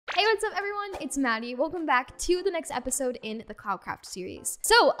what's up everyone? It's Maddie. Welcome back to the next episode in the CloutCraft series.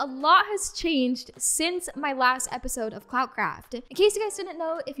 So, a lot has changed since my last episode of CloutCraft. In case you guys didn't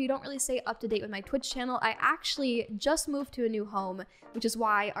know, if you don't really stay up to date with my Twitch channel, I actually just moved to a new home, which is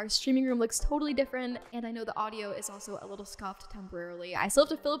why our streaming room looks totally different, and I know the audio is also a little scuffed temporarily. I still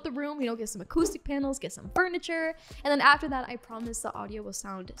have to fill up the room, you know, get some acoustic panels, get some furniture, and then after that, I promise the audio will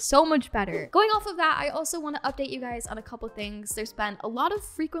sound so much better. Going off of that, I also want to update you guys on a couple things. There's been a lot of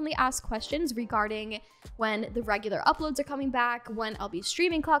frequently asked questions regarding when the regular uploads are coming back, when I'll be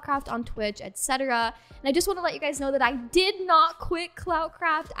streaming CloutCraft on Twitch, etc. And I just want to let you guys know that I did not quit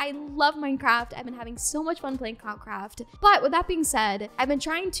CloutCraft. I love Minecraft. I've been having so much fun playing CloutCraft. But with that being said, I've been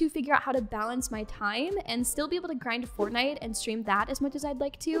trying to figure out how to balance my time and still be able to grind Fortnite and stream that as much as I'd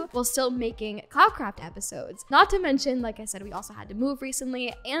like to, while still making CloutCraft episodes. Not to mention, like I said, we also had to move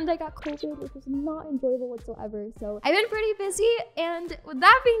recently, and I got COVID, which was not enjoyable whatsoever. So I've been pretty busy, and with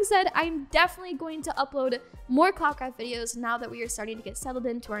that being said, I'm definitely going to upload more CloutCraft videos now that we are starting to get settled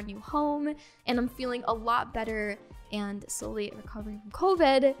into our new home, and I'm feeling a lot better and slowly recovering from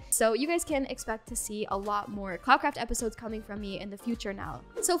COVID. So you guys can expect to see a lot more CloutCraft episodes coming from me in the future now.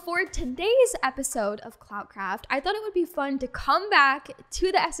 So for today's episode of CloutCraft, I thought it would be fun to come back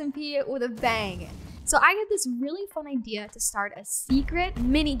to the SMP with a bang. So I had this really fun idea to start a secret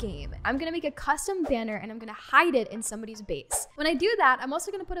mini game. I'm gonna make a custom banner and I'm gonna hide it in somebody's base. When I do that, I'm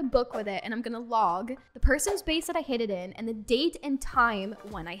also gonna put a book with it and I'm gonna log the person's base that I hid it in and the date and time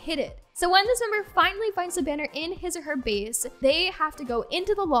when I hid it. So when this member finally finds the banner in his or her base, they have to go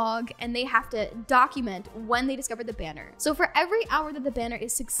into the log and they have to document when they discovered the banner. So for every hour that the banner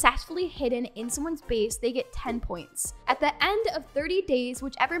is successfully hidden in someone's base, they get 10 points. At the end of 30 days,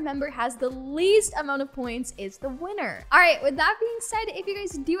 whichever member has the least amount of points is the winner. All right, with that being said, if you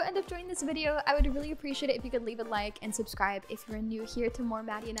guys do end up joining this video, I would really appreciate it if you could leave a like and subscribe if you're new here to more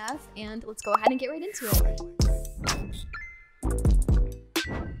Maddynf, and let's go ahead and get right into it.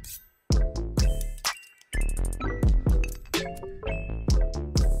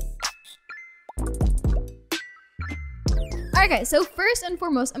 Alright guys, so first and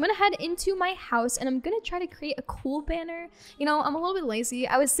foremost, I'm gonna head into my house and I'm gonna try to create a cool banner. You know, I'm a little bit lazy.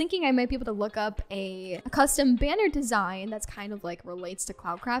 I was thinking I might be able to look up a custom banner design that's kind of like relates to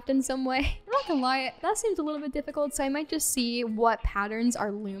CloutCraft in some way. I'm not gonna lie, that seems a little bit difficult, so I might just see what patterns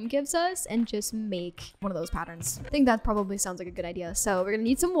our loom gives us and just make one of those patterns. I think that probably sounds like a good idea. So we're gonna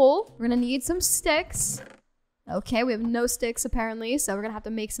need some wool, we're gonna need some sticks. Okay, we have no sticks apparently, so we're gonna have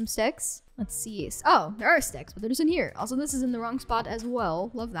to make some sticks. Let's see. Oh, there are sticks, but they're just in here. Also, this is in the wrong spot as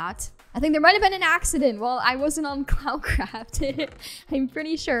well. Love that. I think there might have been an accident while I wasn't on CloutCraft. I'm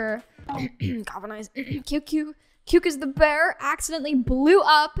pretty sure. Galvanize. Cuke is the bear accidentally blew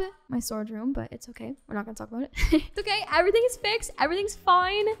up my storage room, but it's okay. We're not gonna talk about it. It's okay. Everything is fixed. Everything's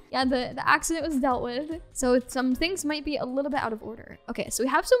fine. Yeah, the accident was dealt with. So some things might be a little bit out of order. Okay, so we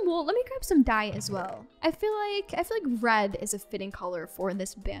have some wool. Let me grab some dye as well. I feel like red is a fitting color for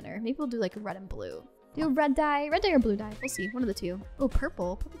this banner. Maybe we'll do like red and blue. Do red dye or blue dye. We'll see, one of the two. Oh,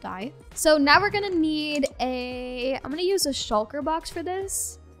 purple dye. So now we're gonna need I'm gonna use a shulker box for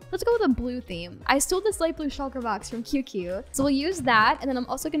this. Let's go with a blue theme. I stole this light blue shulker box from QQ. So we'll use that, and then I'm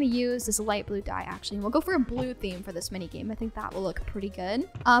also gonna use this light blue dye actually. And we'll go for a blue theme for this mini game. I think that will look pretty good.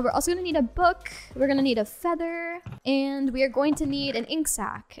 We're also gonna need a book. We're gonna need a feather, and we are going to need an ink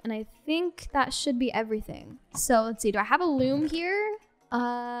sac. And I think that should be everything. So let's see, do I have a loom here?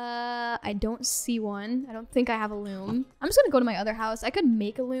 I don't see one. I don't think I have a loom. I'm just gonna go to my other house. I could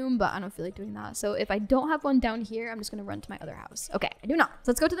make a loom, but I don't feel like doing that. So if I don't have one down here, I'm just gonna run to my other house. Okay, I do not.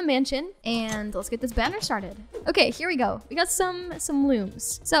 So let's go to the mansion and let's get this banner started. Okay, here we go. We got some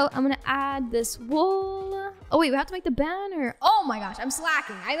looms. So I'm gonna add this wool. Oh wait, we have to make the banner. Oh my gosh, I'm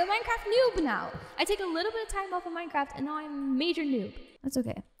slacking. I'm a Minecraft noob now. I take a little bit of time off of Minecraft and now I'm a major noob. That's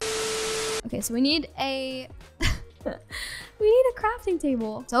okay. Okay, so we need a we need a crafting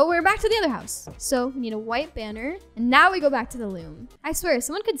table. So we're back to the other house. So we need a white banner. And now we go back to the loom. I swear,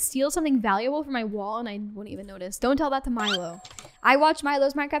 someone could steal something valuable from my wall and I wouldn't even notice. Don't tell that to Milo. I watch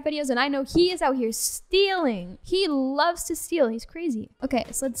Milo's Minecraft videos and I know he is out here stealing. He loves to steal. He's crazy. Okay,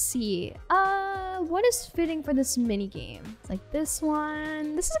 so let's see. What is fitting for this mini game? It's like this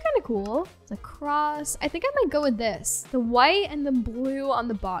one. This is kind of cool. It's a cross. I think I might go with this. The white and the blue on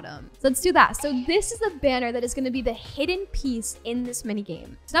the bottom. So let's do that. So this is the banner that is going to be the hidden piece in this mini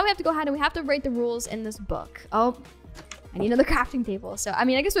game. So now we have to go ahead and we have to write the rules in this book. Oh, I need another crafting table. So, I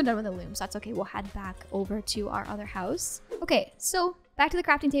mean, I guess we're done with the loom, so that's okay. We'll head back over to our other house. Okay, so back to the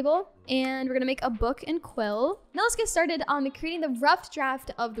crafting table, and we're gonna make a book and quill. Now let's get started on creating the rough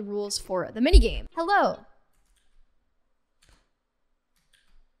draft of the rules for the minigame. Hello.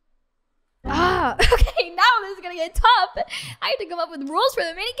 Okay, now this is gonna get tough. I have to come up with rules for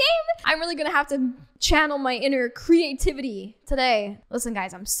the minigame. I'm really gonna have to channel my inner creativity today. Listen,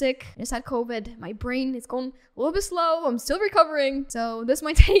 guys, I'm sick. I just had COVID. My brain is going a little bit slow. I'm still recovering, so this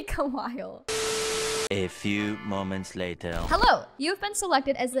might take a while. A few moments later. Hello, you have been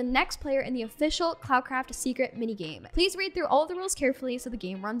selected as the next player in the official CloutCraft secret minigame. Please read through all the rules carefully so the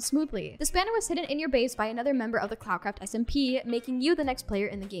game runs smoothly. This banner was hidden in your base by another member of the CloutCraft SMP, making you the next player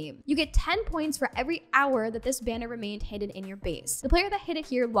in the game. You get 10 points for every hour that this banner remained hidden in your base. The player that hid it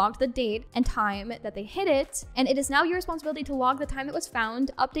here logged the date and time that they hid it, and it is now your responsibility to log the time it was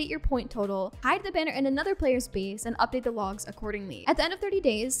found, update your point total, hide the banner in another player's base, and update the logs accordingly. At the end of 30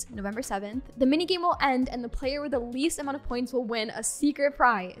 days, November 7th, the minigame will end and the player with the least amount of points will win a secret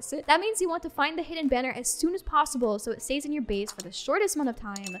prize. That means you want to find the hidden banner as soon as possible so it stays in your base for the shortest amount of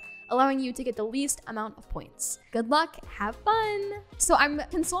time, allowing you to get the least amount of points. Good luck, have fun. So I'm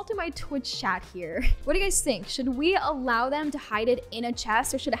consulting my Twitch chat here. What do you guys think? Should we allow them to hide it in a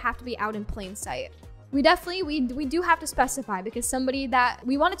chest or should it have to be out in plain sight? We do have to specify because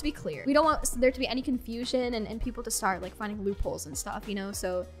we want it to be clear. We don't want there to be any confusion and people to start like finding loopholes and stuff, you know?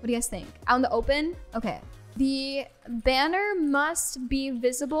 So what do you guys think? Out in the open? Okay. The banner must be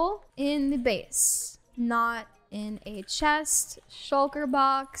visible in the base, not in a chest, shulker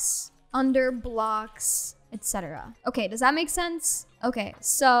box, under blocks, etc. Okay, does that make sense? Okay,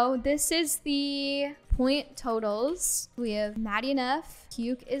 so this is the point totals. We have Maddynf,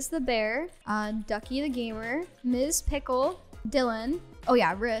 Cuke is the bear, Ducky the gamer, Ms. Pickle, Dylan, oh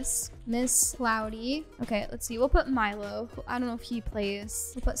yeah, Riss, Miss Cloudy. Okay, let's see, we'll put Milo. I don't know if he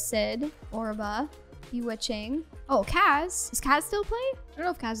plays. We'll put Sid, Orba, Bewitching. Oh, Kaz. Does Kaz still play? I don't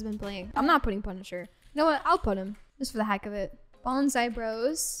know if Kaz has been playing. I'm not putting Punisher. You know what? I'll put him just for the heck of it. Bonsai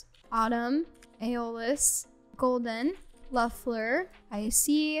Bros, Autumn, Aeolus, Golden, Luffler,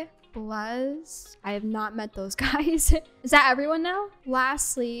 Icy, Bluzz. I have not met those guys. Is that everyone now?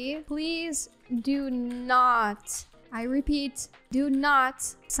 Lastly, please do not, I repeat, do not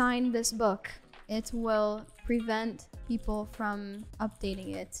sign this book. It will prevent people from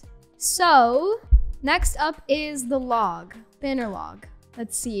updating it. So, next up is the log, banner log.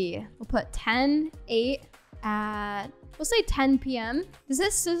 Let's see, we'll put 10/8 at, we'll say 10 p.m. Does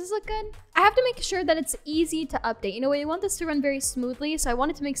this look good? I have to make sure that it's easy to update. You know, we want this to run very smoothly, so I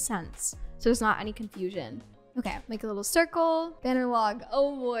want it to make sense so there's not any confusion. Okay, make a little circle, banner log,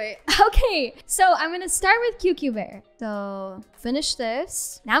 oh boy. Okay, so I'm gonna start with QQ Bear. So finish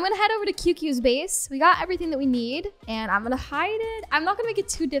this. Now I'm gonna head over to QQ's base. We got everything that we need and I'm gonna hide it. I'm not gonna make it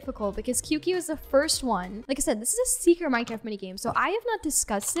too difficult because QQ is the first one. Like I said, this is a secret Minecraft minigame, so I have not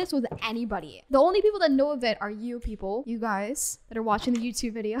discussed this with anybody. The only people that know of it are you people, you guys that are watching the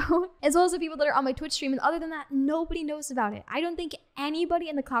YouTube video, as well as the people that are on my Twitch stream. And other than that, nobody knows about it. I don't think anybody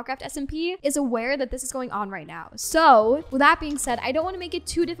in the CloutCraft SMP is aware that this is going on right now. So with that being said, I don't want to make it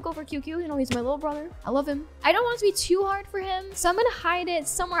too difficult for QQ. You know, he's my little brother. I love him. I don't want it to be too hard for him. So I'm going to hide it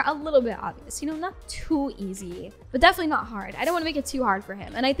somewhere a little bit obvious, you know, not too easy, but definitely not hard. I don't want to make it too hard for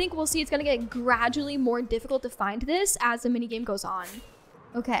him. And I think we'll see it's going to get gradually more difficult to find this as the minigame goes on.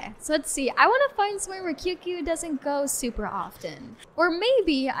 Okay, so let's see. I want to find somewhere where QQ doesn't go super often. Or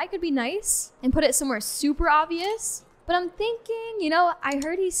maybe I could be nice and put it somewhere super obvious. But I'm thinking, you know, I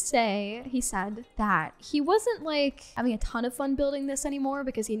heard he said that he wasn't like having a ton of fun building this anymore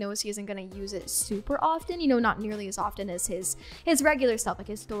because he knows he isn't going to use it super often, you know, not nearly as often as his regular stuff, like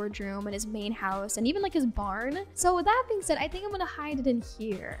his storage room and his main house and even like his barn. So with that being said, I think I'm going to hide it in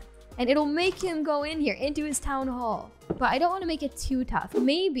here. And it'll make him go in here into his town hall. But I don't want to make it too tough.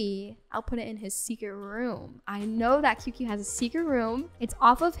 Maybe I'll put it in his secret room. I know that QQ has a secret room. It's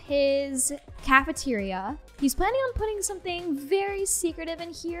off of his cafeteria. He's planning on putting something very secretive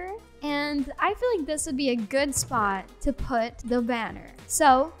in here. And I feel like this would be a good spot to put the banner.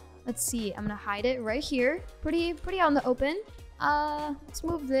 So let's see. I'm going to hide it right here. Pretty out in the open. Let's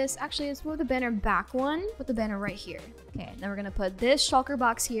move this. Actually, let's move the banner back one. Put the banner right here. Okay, then we're gonna put this shulker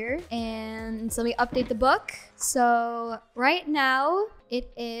box here. And so let me update the book. So right now it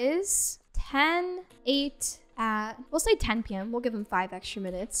is 10/8 at, we'll say 10 p.m. We'll give him 5 extra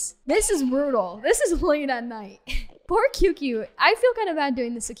minutes. This is brutal. This is late at night. Poor QQ. I feel kind of bad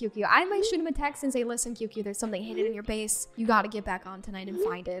doing this to QQ. I might shoot him a text and say, listen, QQ, there's something hidden in your base. You got to get back on tonight and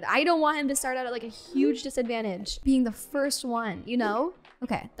find it. I don't want him to start out at like a huge disadvantage being the first one, you know?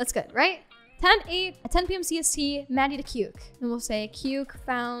 Okay, that's good, right? 10/8 at 10 p.m. CST, Maddie to Cuke. And we'll say Cuke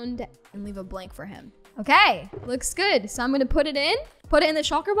found and leave a blank for him. Okay, looks good. So I'm going to put it in the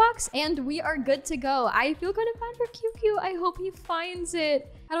shulker box, and we are good to go. I feel kind of bad for QQ. I hope he finds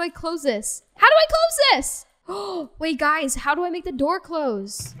it. How do I close this? How do I close this? Oh, wait, guys, how do I make the door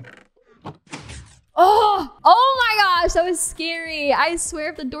close? Oh my gosh, that was scary. I swear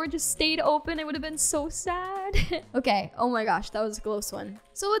if the door just stayed open, it would have been so sad. Okay, oh my gosh, that was a close one.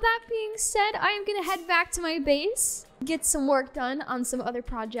 So with that being said, I am gonna head back to my base, get some work done on some other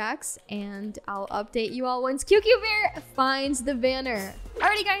projects, and I'll update you all once QQ Bear finds the banner.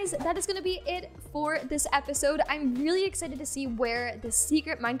 Alrighty guys, that is gonna be it for this episode. I'm really excited to see where the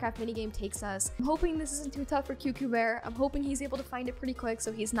secret Minecraft minigame takes us. I'm hoping this isn't too tough for QQ Bear. I'm hoping he's able to find it pretty quick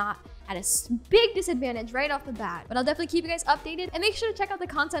so he's not at a big disadvantage right off the bat. But I'll definitely keep you guys updated, and make sure to check out the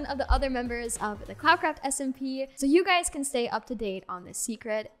content of the other members of the CloutCraft SMP so you guys can stay up to date on the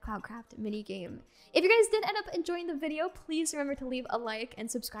secret CloutCraft minigame. If you guys did end up enjoying the video, please remember to leave a like and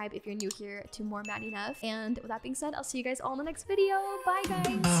subscribe if you're new here to more Maddynf. And with that being said, I'll see you guys all in the next video. Bye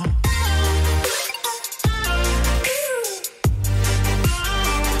guys!